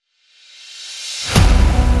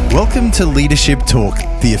Welcome to Leadership Talk,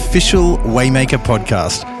 the official Waymaker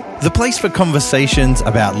podcast, the place for conversations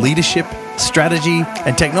about leadership, strategy,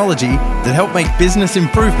 and technology that help make business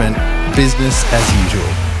improvement business as usual.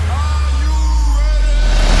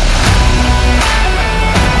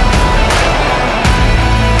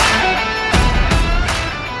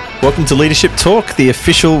 Welcome to Leadership Talk, the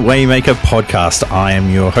official Waymaker podcast. I am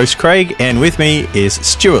your host, Craig, and with me is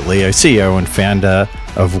Stuart Leo, CEO and founder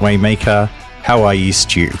of Waymaker. How are you,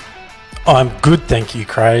 Stu? I'm good, thank you,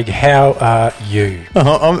 Craig. How are you?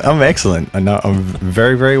 I'm excellent. I know I'm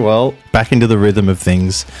very, very well. Back into the rhythm of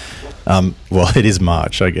things. Well, it is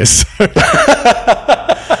March, I guess. So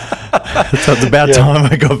it's about time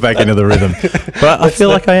I got back into the rhythm. But I feel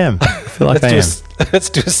like I am.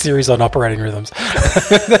 Let's do a series on operating rhythms.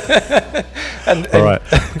 All right.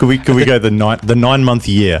 Could we go the 9-month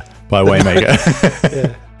year by Waymaker?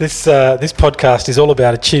 Yeah. This podcast is all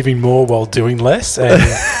about achieving more while doing less. And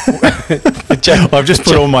I've just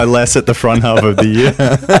put all my less at the front half of the year.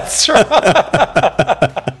 That's right.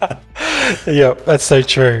 Yeah, that's so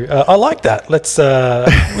true. I like that. Let's the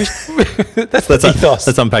ethos.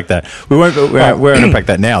 Let's unpack that. We won't unpack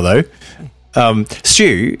that now, though.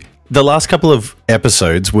 Stu, the last couple of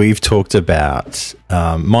episodes we've talked about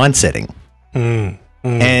mind setting,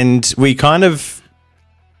 and we kind of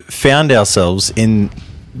found ourselves in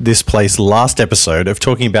this place last episode of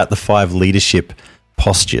talking about the 5 leadership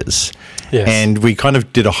postures. Yes. And we kind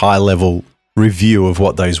of did a high level review of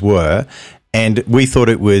what those were. And we thought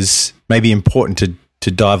it was maybe important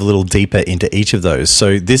to dive a little deeper into each of those.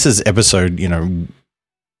 So this is episode,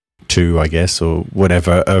 2, I guess, or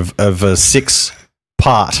whatever, of a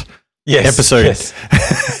 6-part episode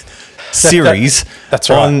series that's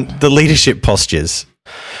right. on the leadership postures.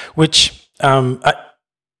 Which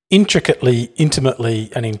intricately, intimately,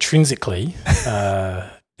 and intrinsically,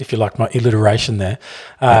 if you like my alliteration there,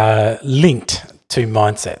 linked to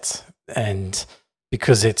mindsets. And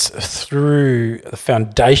because it's through the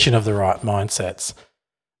foundation of the right mindsets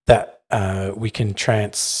that we can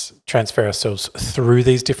transfer ourselves through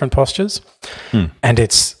these different postures. And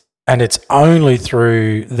it's only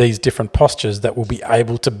through these different postures that we'll be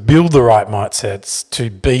able to build the right mindsets to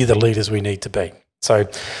be the leaders we need to be. So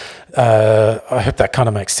I hope that kind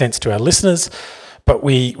of makes sense to our listeners. But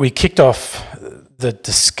we kicked off the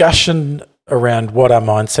discussion around what are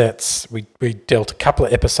mindsets. We dealt a couple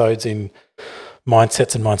of episodes in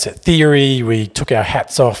mindsets and mindset theory. We took our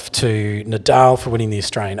hats off to Nadal for winning the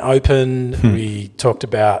Australian Open. We talked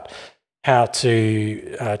about how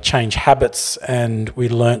to change habits, and we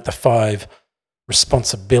learnt the 5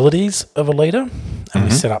 responsibilities of a leader, and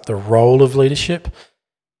we set up the role of leadership.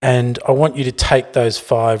 And I want you to take those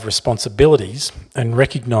 5 responsibilities and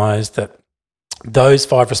recognise that those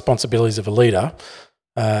 5 responsibilities of a leader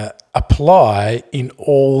apply in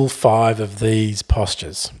all 5 of these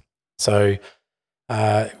postures. So,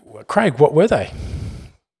 Craig, what were they?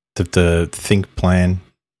 The think, plan,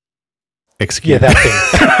 execute. Yeah, that thing.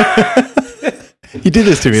 You did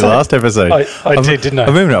this to me last episode. I did, didn't I? I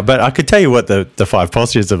remember, but I could tell you what the 5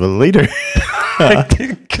 postures of a leader.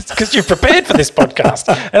 Because you're prepared for this podcast,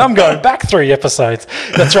 and I'm going back 3 episodes.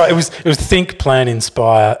 That's right. It was think, plan,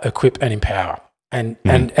 inspire, equip, and empower. And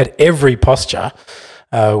at every posture,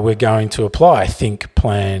 we're going to apply think,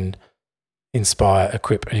 plan, inspire,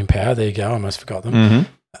 equip, and empower. There you go. I almost forgot them.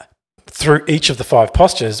 Through each of the 5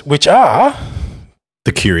 postures, which are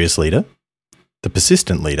the curious leader, the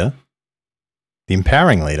persistent leader, the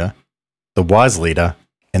empowering leader, the wise leader,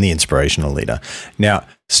 and the inspirational leader. Now,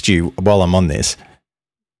 Stu, while I'm on this,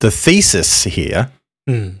 the thesis here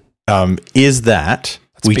is that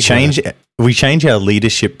we change our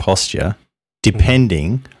leadership posture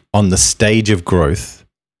depending on the stage of growth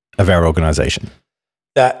of our organization.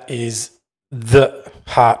 That is the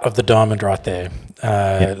heart of the diamond right there.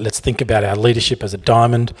 Let's think about our leadership as a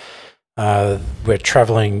diamond. We're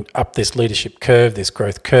traveling up this leadership curve, this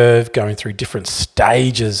growth curve, going through different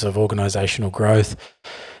stages of organizational growth,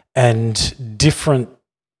 and different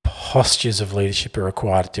postures of leadership are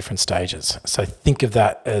required at different stages. So think of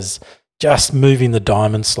that as just moving the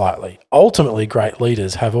diamond slightly. Ultimately, great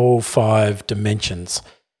leaders have all 5 dimensions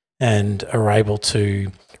and are able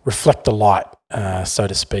to reflect the light, so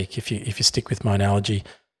to speak, if you stick with my analogy,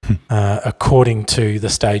 according to the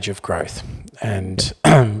stage of growth. And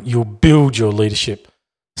you'll build your leadership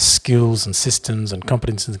skills and systems and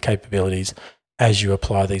competencies and capabilities as you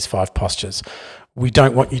apply these 5 postures. We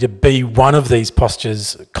don't want you to be one of these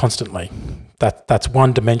postures constantly. That's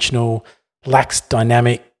one-dimensional, lacks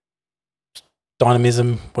dynamism,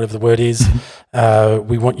 whatever the word is.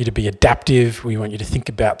 We want you to be adaptive. We want you to think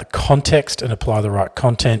about the context and apply the right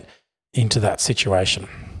content into that situation.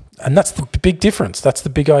 And that's the big difference. That's the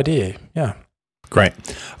big idea. Yeah. Great.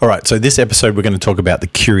 All right. So this episode, we're going to talk about the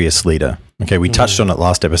curious leader. Okay. We touched on it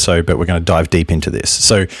last episode, but we're going to dive deep into this.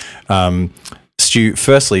 So, Stu,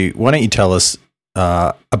 firstly, why don't you tell us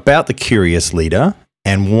about the curious leader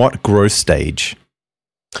and what growth stage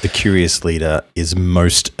the curious leader is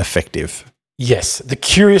most effective? Yes. The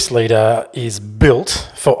curious leader is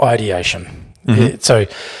built for ideation. So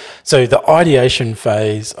the ideation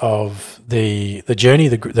phase of the journey,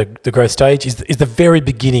 the growth stage is the very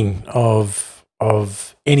beginning of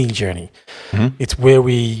any journey. It's where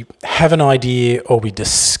we have an idea or we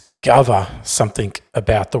discover something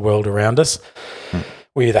about the world around us.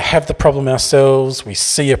 We either have the problem ourselves, we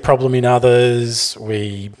see a problem in others,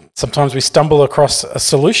 sometimes we stumble across a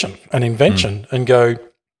solution, an invention, and go,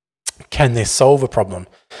 can this solve a problem?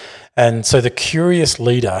 And so the curious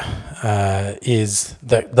leader is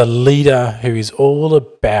the leader who is all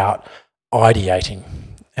about ideating.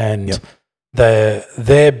 And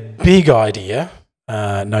their big idea,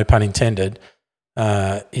 no pun intended,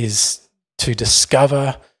 is to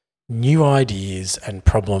discover new ideas and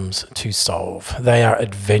problems to solve. They are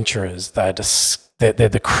adventurers. They're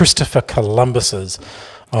the Christopher Columbuses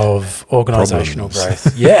of organizational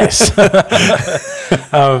growth. Yes.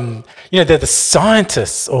 They're the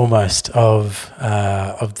scientists almost of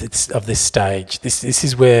this stage. This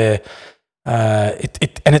is where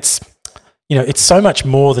it's so much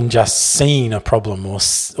more than just seeing a problem or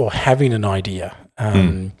having an idea.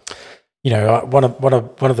 One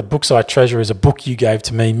of the books I treasure is a book you gave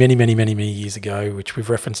to me many years ago, which we've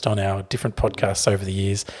referenced on our different podcasts over the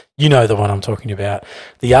years. You know the one I'm talking about,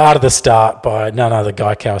 The Art of the Start by none other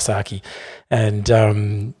Guy Kawasaki. And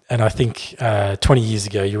I think 20 years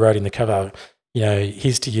ago you wrote in the cover,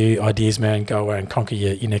 here's to you, ideas man, go away and conquer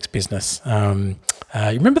your next business. You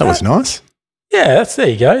remember that? That was nice. Yeah, there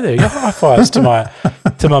you go. High fives to my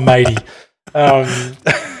matey. You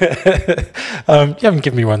haven't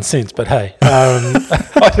given me one since, but hey. All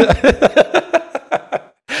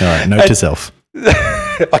right, note to self.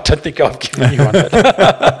 I don't think I've given you one.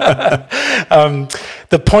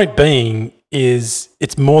 The point being is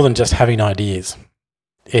it's more than just having ideas.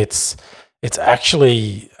 It's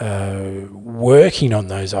actually working on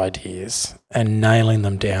those ideas and nailing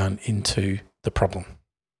them down into the problem.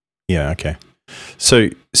 Yeah, okay. So,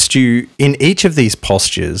 Stu, in each of these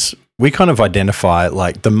postures, we kind of identify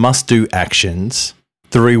like the must-do actions,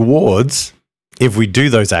 the rewards if we do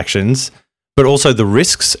those actions, but also the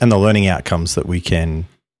risks and the learning outcomes that we can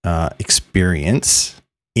experience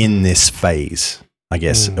in this phase, I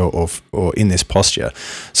guess, or in this posture.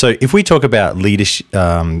 So if we talk about leadership,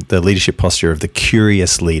 the leadership posture of the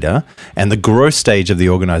curious leader, and the growth stage of the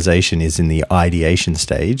organization is in the ideation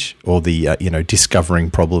stage, or the discovering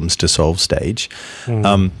problems to solve stage.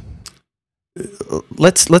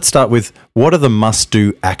 Let's start with what are the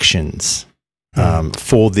must-do actions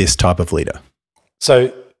for this type of leader?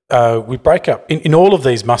 So we break up in all of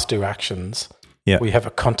these must-do actions. We have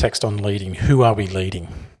a context on leading. Who are we leading?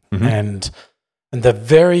 And the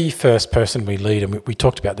very first person we lead, and we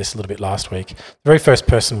talked about this a little bit last week, the very first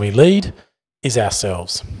person we lead is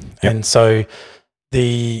ourselves. And so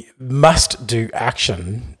the must-do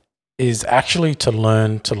action is actually to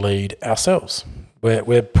learn to lead ourselves.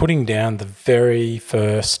 We're putting down the very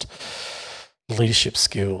first leadership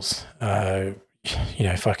skills.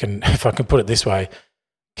 If I can put it this way,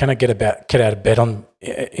 can I get out of bed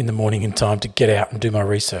in the morning in time to get out and do my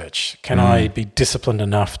research? Can I be disciplined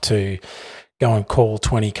enough to go and call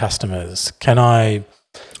 20 customers? Can I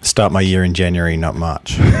start my year in January, not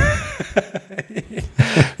March?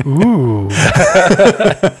 Ooh.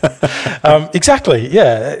 Exactly.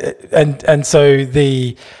 Yeah. And so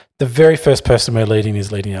the very first person we're leading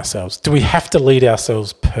is leading ourselves. Do we have to lead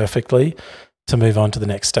ourselves perfectly to move on to the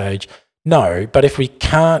next stage? No, but if we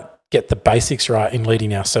can't get the basics right in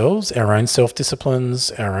leading ourselves, our own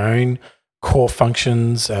self-disciplines, our own core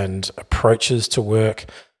functions and approaches to work,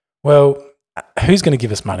 well, who's going to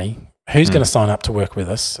give us money? Who's going to sign up to work with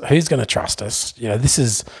us? Who's going to trust us? This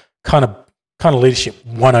is kind of leadership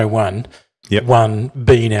 101, one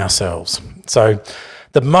being ourselves. So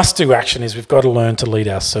the must-do action is we've got to learn to lead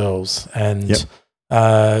ourselves, and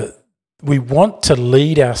we want to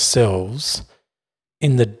lead ourselves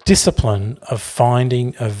in the discipline of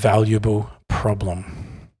finding a valuable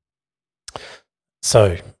problem.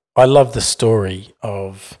 So I love the story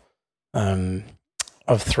of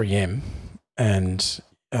 3M and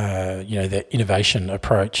their innovation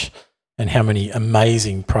approach and how many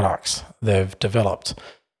amazing products they've developed,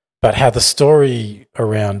 but how the story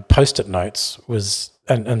around Post-it notes was,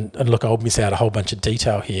 and look, I'll miss out a whole bunch of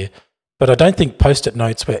detail here, but I don't think Post-it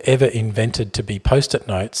notes were ever invented to be Post-it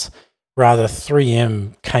notes. Rather,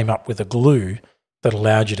 3M came up with a glue that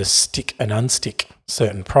allowed you to stick and unstick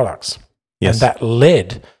certain products. Yes. And that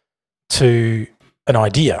led to an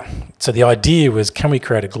idea. So the idea was, can we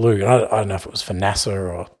create a glue? I don't know if it was for NASA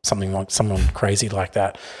or someone crazy like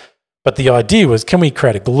that. But the idea was, can we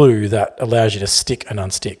create a glue that allows you to stick and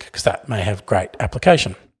unstick? Because that may have great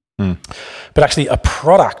application. But actually a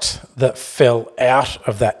product that fell out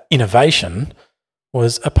of that innovation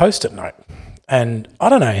was a Post-it note. And I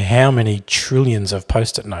don't know how many trillions of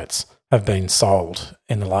Post-it notes have been sold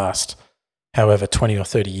in the last, however, 20 or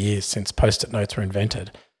 30 years since Post-it notes were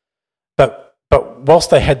invented. But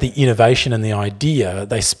whilst they had the innovation and the idea,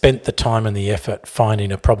 they spent the time and the effort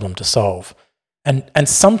finding a problem to solve. And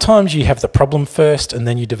sometimes you have the problem first and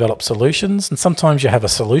then you develop solutions, and sometimes you have a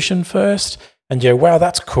solution first and you go, wow,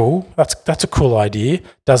 that's cool. That's a cool idea.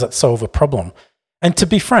 Does it solve a problem? And to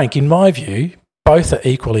be frank, in my view, both are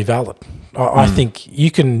equally valid. I think you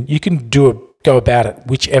can go about it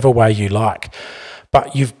whichever way you like,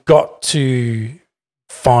 but you've got to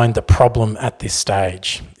find the problem at this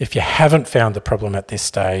stage. If you haven't found the problem at this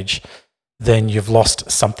stage, then you've lost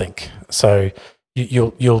something. So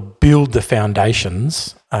you'll build the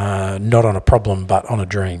foundations not on a problem but on a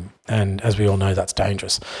dream. And as we all know, that's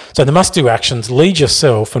dangerous. So the must-do actions: lead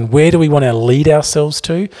yourself. And where do we want to lead ourselves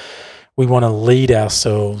to? We want to lead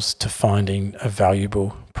ourselves to finding a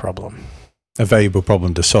valuable problem. A valuable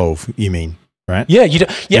problem to solve, you mean, right? Yeah,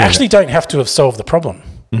 you actually don't have to have solved the problem.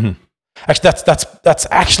 Mm-hmm. Actually, that's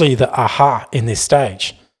actually the aha in this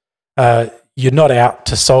stage. You're not out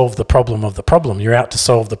to solve the problem of the problem. You're out to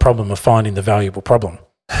solve the problem of finding the valuable problem.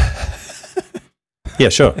 Yeah,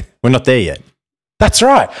 sure. We're not there yet. That's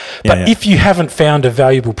right. But if you haven't found a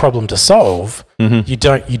valuable problem to solve, you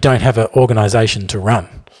don't have an organisation to run.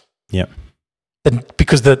 Yep.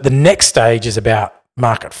 Because the next stage is about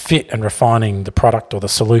market fit and refining the product or the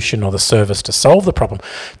solution or the service to solve the problem.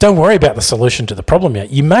 Don't worry about the solution to the problem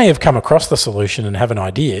yet. You may have come across the solution and have an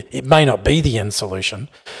idea. It may not be the end solution.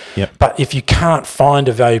 Yep. But if you can't find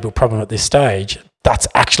a valuable problem at this stage, that's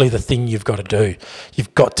actually the thing you've got to do.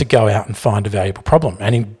 You've got to go out and find a valuable problem.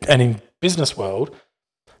 And in business world,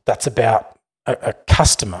 that's about a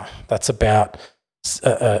customer. That's about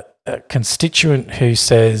a constituent who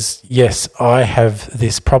says, yes, I have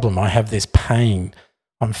this problem. I have this pain.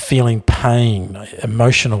 I'm feeling pain,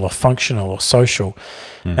 emotional or functional or social,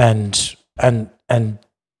 and I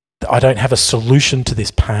don't have a solution to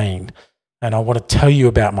this pain. And I want to tell you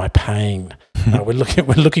about my pain. We're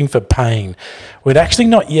looking for pain. We're actually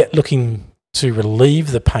not yet looking to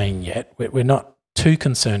relieve the pain yet. We're not too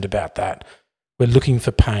concerned about that. We're looking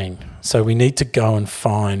for pain. So we need to go and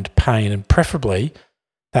find pain, and preferably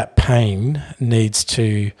that pain needs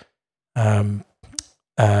to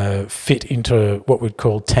fit into what we'd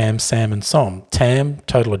call TAM, SAM, and SOM. TAM,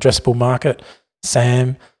 total addressable market;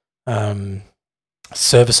 SAM,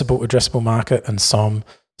 serviceable addressable market; and SOM,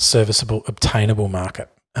 serviceable obtainable market.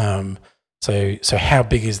 So how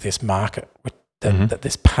big is this market that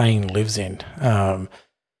this pain lives in?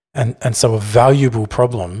 And so a valuable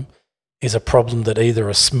problem is a problem that either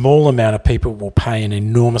a small amount of people will pay an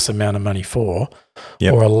enormous amount of money for,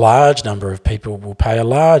 or a large number of people will pay a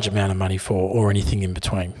large amount of money for, or anything in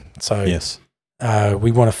between. So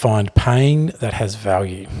we want to find pain that has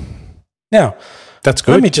value. Now, that's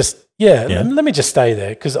good. Let me just stay there,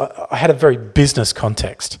 because I had a very business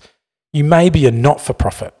context. You may be a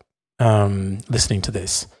not-for-profit listening to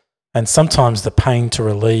this, and sometimes the pain to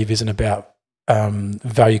relieve isn't about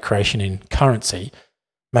value creation in currency.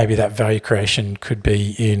 Maybe that value creation could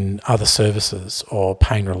be in other services or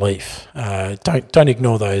pain relief. Don't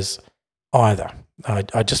ignore those either.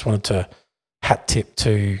 I just wanted to hat tip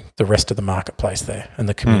to the rest of the marketplace there and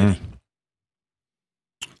the community.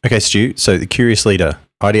 Okay, Stu. So the curious leader,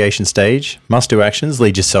 ideation stage, must-do actions,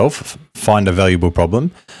 lead yourself, find a valuable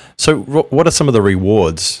problem. So what are some of the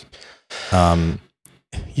rewards? The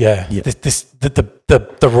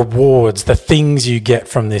rewards, the things you get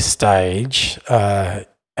from this stage.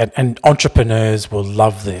 And entrepreneurs will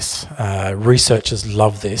love this. Researchers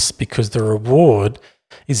love this, because the reward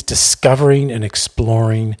is discovering and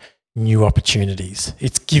exploring new opportunities.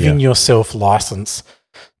 It's giving yourself license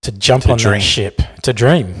to jump on that ship, to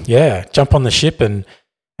dream. Yeah, jump on the ship and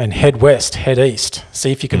head west, head east.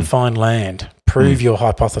 See if you can find land. Prove your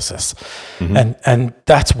hypothesis. And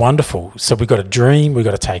that's wonderful. So we've got to dream. We've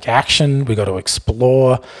got to take action. We've got to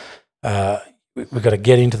explore. We've got to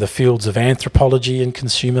get into the fields of anthropology and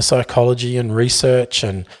consumer psychology and research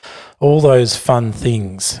and all those fun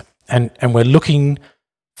things. And we're looking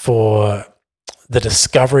for the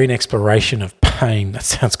discovery and exploration of pain. That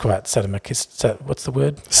sounds quite sadomasochistic. What's the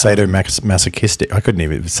word? Sadomasochistic. I couldn't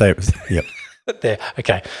even say it. Yep. There.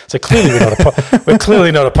 Okay. So clearly we're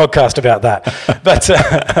clearly not a podcast about that. But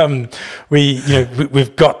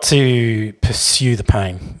we've got to pursue the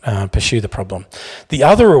pain, pursue the problem. The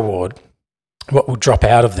other reward, what will drop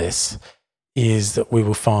out of this, is that we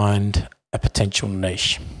will find a potential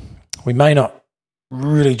niche. We may not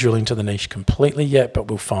really drill into the niche completely yet, but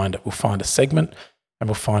we'll find it. We'll find a segment and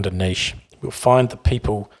we'll find a niche. We'll find the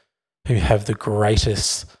people who have the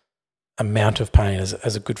greatest amount of pain.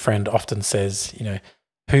 As a good friend often says,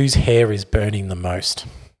 whose hair is burning the most?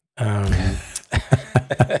 And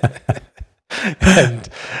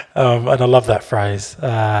I love that phrase.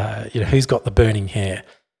 Who's got the burning hair?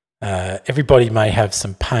 Everybody may have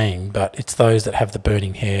some pain, but it's those that have the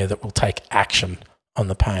burning hair that will take action on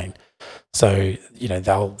the pain. So,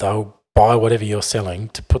 they'll buy whatever you're selling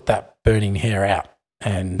to put that burning hair out.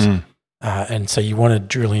 And so you want to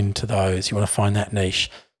drill into those. You want to find that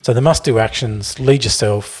niche. So the must-do actions: lead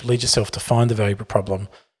yourself to find the valuable problem.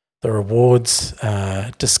 The rewards: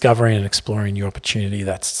 discovering and exploring new opportunity.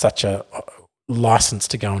 That's such a license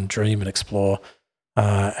to go and dream and explore.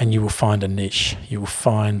 And you will find a niche. You will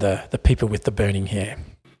find the people with the burning hair.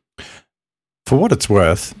 For what it's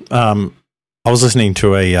worth, I was listening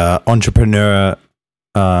to a entrepreneur.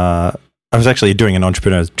 I was actually doing an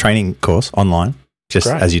entrepreneur training course online, just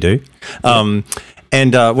Great. As you do.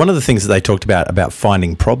 And one of the things that they talked about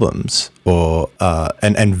finding problems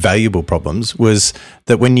and valuable problems was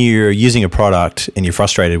that when you're using a product and you're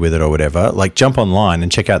frustrated with it or whatever, like jump online and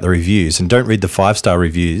check out the reviews and don't read the 5-star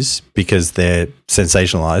reviews because they're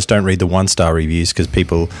sensationalized. Don't read the 1-star reviews because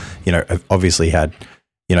people, have obviously had,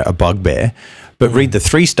 a bugbear. But read the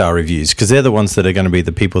 3-star reviews because they're the ones that are going to be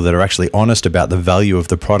the people that are actually honest about the value of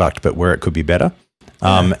the product but where it could be better.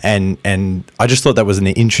 And I just thought that was an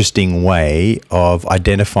interesting way of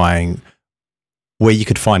identifying where you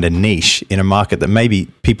could find a niche in a market that maybe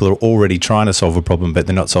people are already trying to solve a problem, but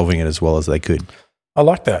they're not solving it as well as they could. I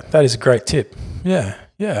like that. That is a great tip. Yeah.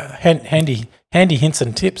 Handy hints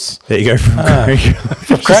and tips. There you go from Craig.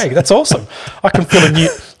 From Craig. That's awesome. I can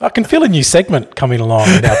feel a new segment coming along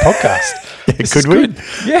in our podcast. Could we? Good.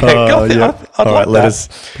 Yeah. I'd all right.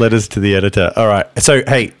 Let us to the editor. All right. So,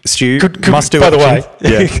 hey, Stu, must do. By the way,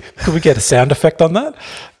 could we get a sound effect on that?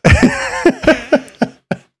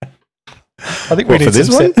 I think we need for this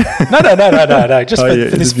one. No. Just for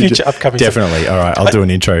this future upcoming. Definitely. All right. I'll do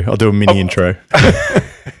an intro. I'll do a mini intro.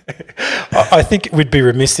 I think we'd be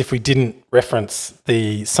remiss if we didn't reference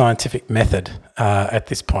the scientific method at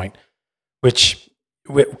this point, because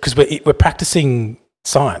we're practicing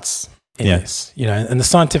science in this, and the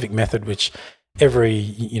scientific method, which every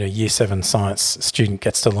year 7 science student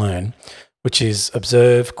gets to learn, which is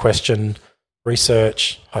observe, question,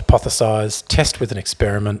 research, hypothesize, test with an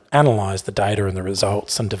experiment, analyze the data and the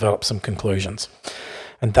results, and develop some conclusions.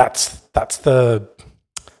 And that's the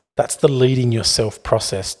leading yourself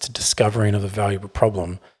process to discovering of a valuable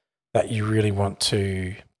problem that you really want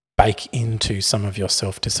to bake into some of your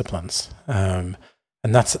self-disciplines. And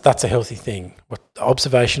that's a healthy thing. The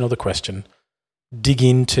observation or the question, dig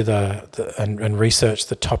into and research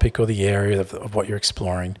the topic or the area of what you're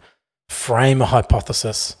exploring, frame a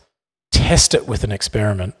hypothesis, test it with an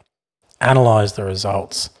experiment, analyze the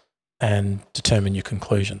results, and determine your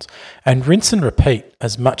conclusions. And rinse and repeat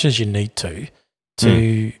as much as you need to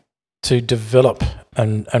develop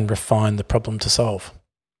and refine the problem to solve.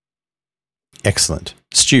 Excellent.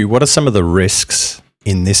 Stu, what are some of the risks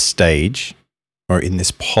in this stage or in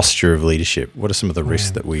this posture of leadership? What are some of the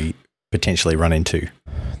risks that we potentially run into?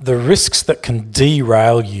 The risks that can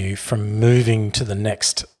derail you from moving to the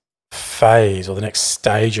next phase or the next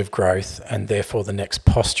stage of growth and therefore the next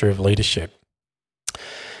posture of leadership.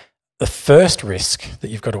 The first risk that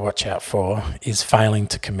you've got to watch out for is failing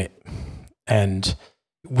to commit. And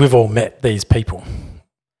we've all met these people,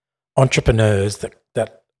 entrepreneurs that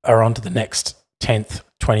are on to the next 10th,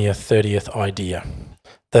 20th, 30th idea.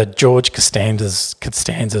 The George Costanzas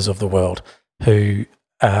of the world who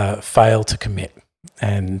fail to commit.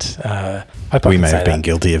 And we may have been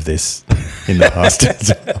guilty of this in the past.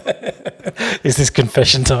 Is this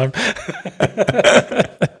confession time?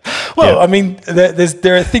 Well, I mean,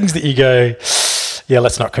 there are things that you go, yeah,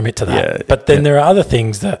 let's not commit to that. But then there are other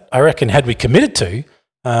things that I reckon had we committed to,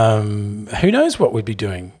 who knows what we'd be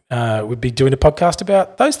doing? We'd be doing a podcast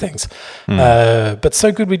about those things. But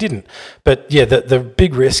so good we didn't. But yeah, the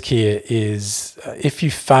big risk here is if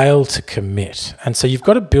you fail to commit. And so you've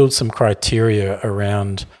got to build some criteria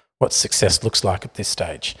around what success looks like at this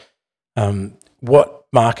stage. What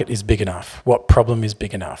market is big enough? What problem is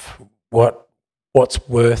big enough? What what's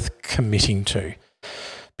worth committing to,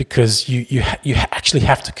 because you actually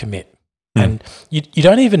have to commit, and you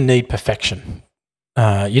don't even need perfection.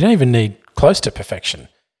 You don't even need close to perfection.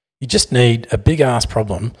 You just need a big ass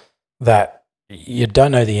problem that you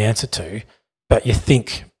don't know the answer to, but you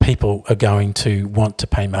think people are going to want to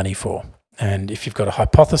pay money for. And if you've got a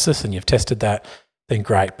hypothesis and you've tested that, then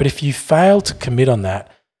great. But if you fail to commit on that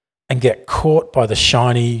and get caught by the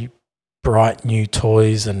shiny, bright new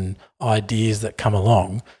toys and ideas that come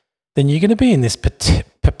along, then you're going to be in this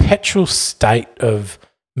perpetual state of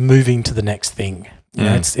moving to the next thing. You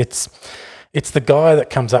know, it's the guy that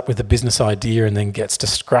comes up with a business idea and then gets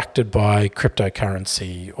distracted by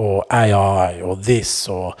cryptocurrency or AI or this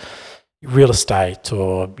or real estate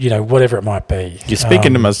or, you know, whatever it might be. You're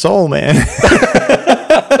speaking to my soul, man.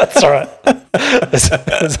 That's all right. There's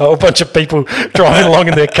a whole bunch of people driving along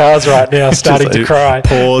in their cars right now starting to cry.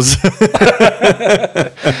 Pause.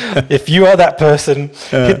 If you are that person,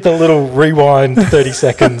 hit the little rewind 30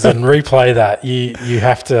 seconds and replay that. You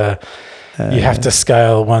have to... You have to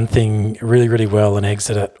scale one thing really, really well and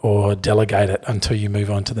exit it or delegate it until you move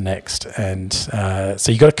on to the next. And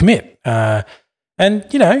so you got to commit. And,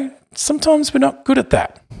 you know, sometimes we're not good at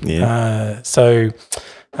that. Yeah. So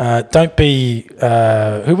don't be,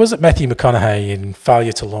 who was it? Matthew McConaughey in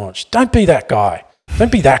Failure to Launch. Don't be that guy.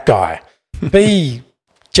 Don't be that guy. Be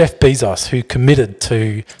Jeff Bezos, who committed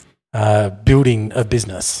to building a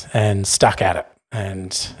business and stuck at it.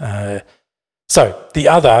 And so the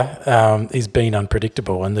other is being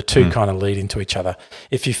unpredictable, and the two kind of lead into each other.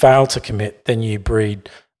 If you fail to commit, then you breed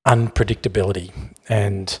unpredictability,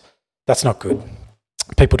 and that's not good.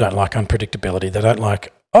 People don't like unpredictability. They don't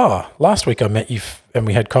like, oh, last week I met you and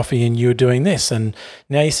we had coffee and you were doing this, and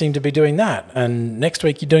now you seem to be doing that, and next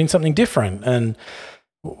week you're doing something different, and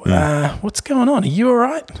what's going on? Are you all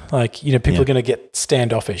right? Like, you know, people are going to get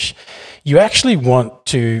standoffish. You actually want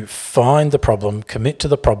to find the problem, commit to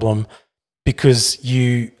the problem, because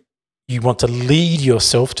you want to lead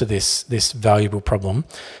yourself to this valuable problem,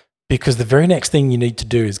 because the very next thing you need to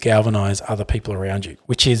do is galvanize other people around you,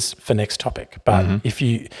 which is for next topic. But if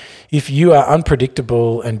you are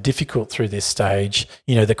unpredictable and difficult through this stage,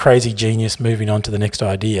 you know, the crazy genius moving on to the next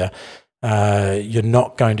idea, you're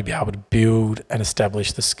not going to be able to build and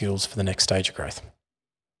establish the skills for the next stage of growth.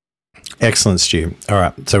 Excellent, Stu. All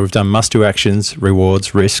right. So we've done must-do actions,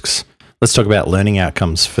 rewards, risks. Let's talk about learning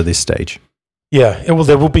outcomes for this stage. Yeah, well,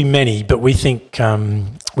 there will be many, but we think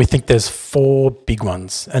there's 4 big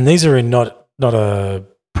ones, and these are in not a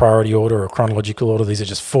priority order or chronological order. These are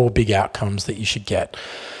just 4 big outcomes that you should get.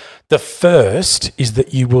 The first is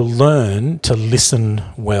that you will learn to listen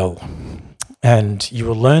well, and you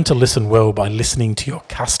will learn to listen well by listening to your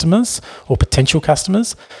customers or potential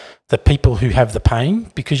customers, the people who have the pain,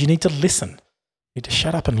 because you need to listen. You need to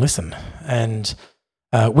shut up and listen. And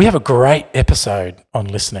we have a great episode on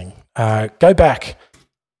listening. Go back,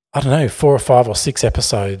 I don't know, 4 or 5 or 6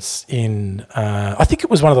 episodes in, I think it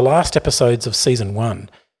was one of the last episodes of season 1.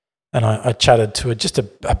 And I chatted to just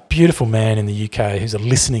a beautiful man in the UK who's a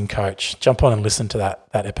listening coach. Jump on and listen to that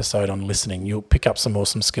episode on listening. You'll pick up some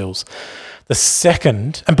awesome skills. The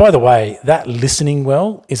second, and by the way, that listening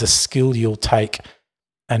well is a skill you'll take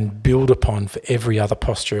and build upon for every other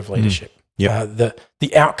posture of leadership.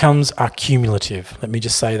 The outcomes are cumulative. Let me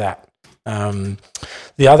just say that.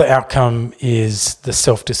 The other outcome is the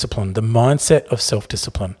self-discipline, the mindset of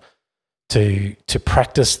self-discipline, to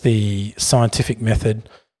practice the scientific method,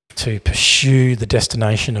 to pursue the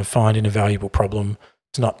destination of finding a valuable problem,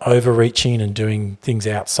 to not overreaching and doing things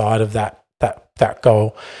outside of that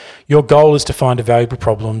goal. Your goal is to find a valuable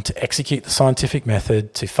problem, to execute the scientific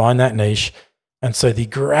method, to find that niche. And so the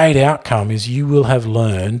great outcome is you will have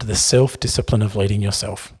learned the self-discipline of leading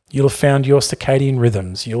yourself. You'll have found your circadian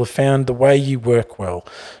rhythms. You'll have found the way you work well.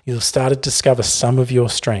 You'll have started to discover some of your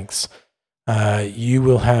strengths. You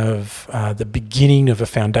will have the beginning of a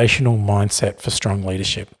foundational mindset for strong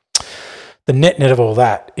leadership. The net of all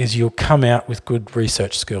that is you'll come out with good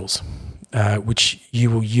research skills, which you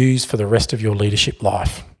will use for the rest of your leadership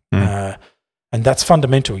life. And that's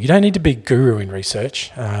fundamental. You don't need to be a guru in research.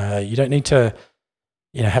 You don't need to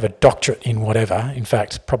have a doctorate in whatever. In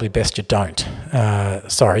fact, probably best you don't.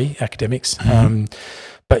 Sorry, academics.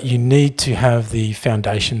 But you need to have the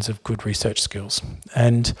foundations of good research skills.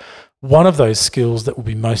 And one of those skills that will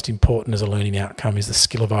be most important as a learning outcome is the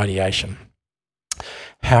skill of ideation.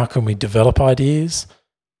 How can we develop ideas,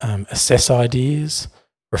 assess ideas,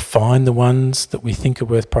 refine the ones that we think are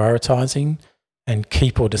worth prioritising, and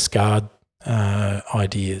keep or discard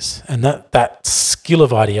ideas? And that skill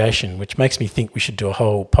of ideation, which makes me think we should do a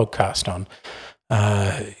whole podcast on,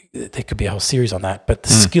 There could be a whole series on that. But the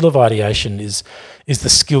skill of ideation is the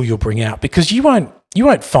skill you'll bring out, because you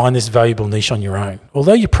won't find this valuable niche on your own.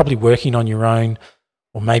 Although you're probably working on your own,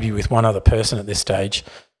 or maybe with one other person at this stage,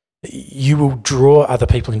 you will draw other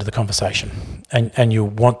people into the conversation, and you'll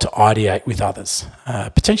want to ideate with others,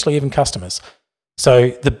 potentially even customers. So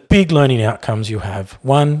the big learning outcomes you have: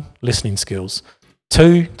 1, listening skills;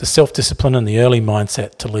 2, the self-discipline and the early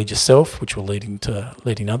mindset to lead yourself, which will lead into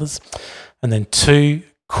leading others; and then 2,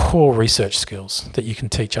 core research skills that you can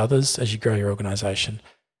teach others as you grow your organisation,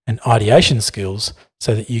 and ideation skills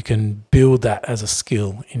so that you can build that as a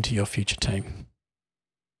skill into your future team.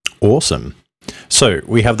 Awesome. So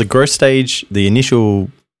we have the growth stage, the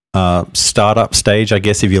initial startup stage, I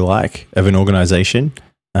guess, if you like, of an organisation.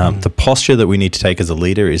 The posture that we need to take as a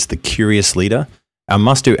leader is the curious leader. Our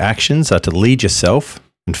must-do actions are to lead yourself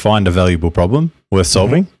and find a valuable problem worth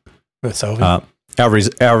solving. Worth solving.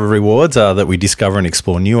 Our rewards are that we discover and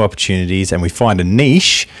explore new opportunities and we find a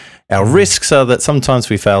niche. Our risks are that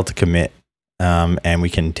sometimes we fail to commit and we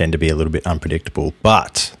can tend to be a little bit unpredictable.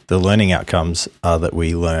 But the learning outcomes are that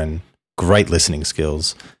we learn great listening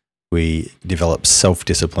skills, we develop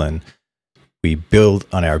self-discipline, we build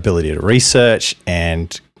on our ability to research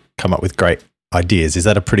and come up with great ideas. Is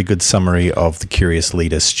that a pretty good summary of the curious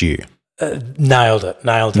leader, Stu? Nailed it.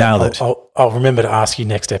 I'll remember to ask you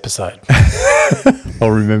next episode.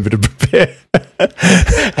 I'll remember to prepare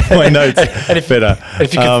my notes and if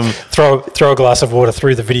you could throw a glass of water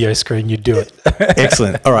through the video screen, you'd do it.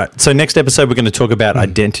 Excellent. All right. So next episode, we're going to talk about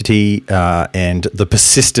identity and the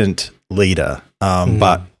persistent leader.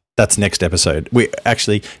 But that's next episode.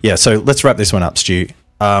 So let's wrap this one up, Stu.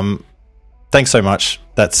 Thanks so much.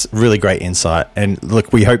 That's really great insight. And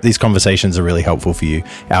look, we hope these conversations are really helpful for you.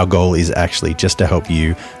 Our goal is actually just to help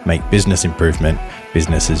you make business improvement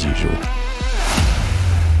business as usual.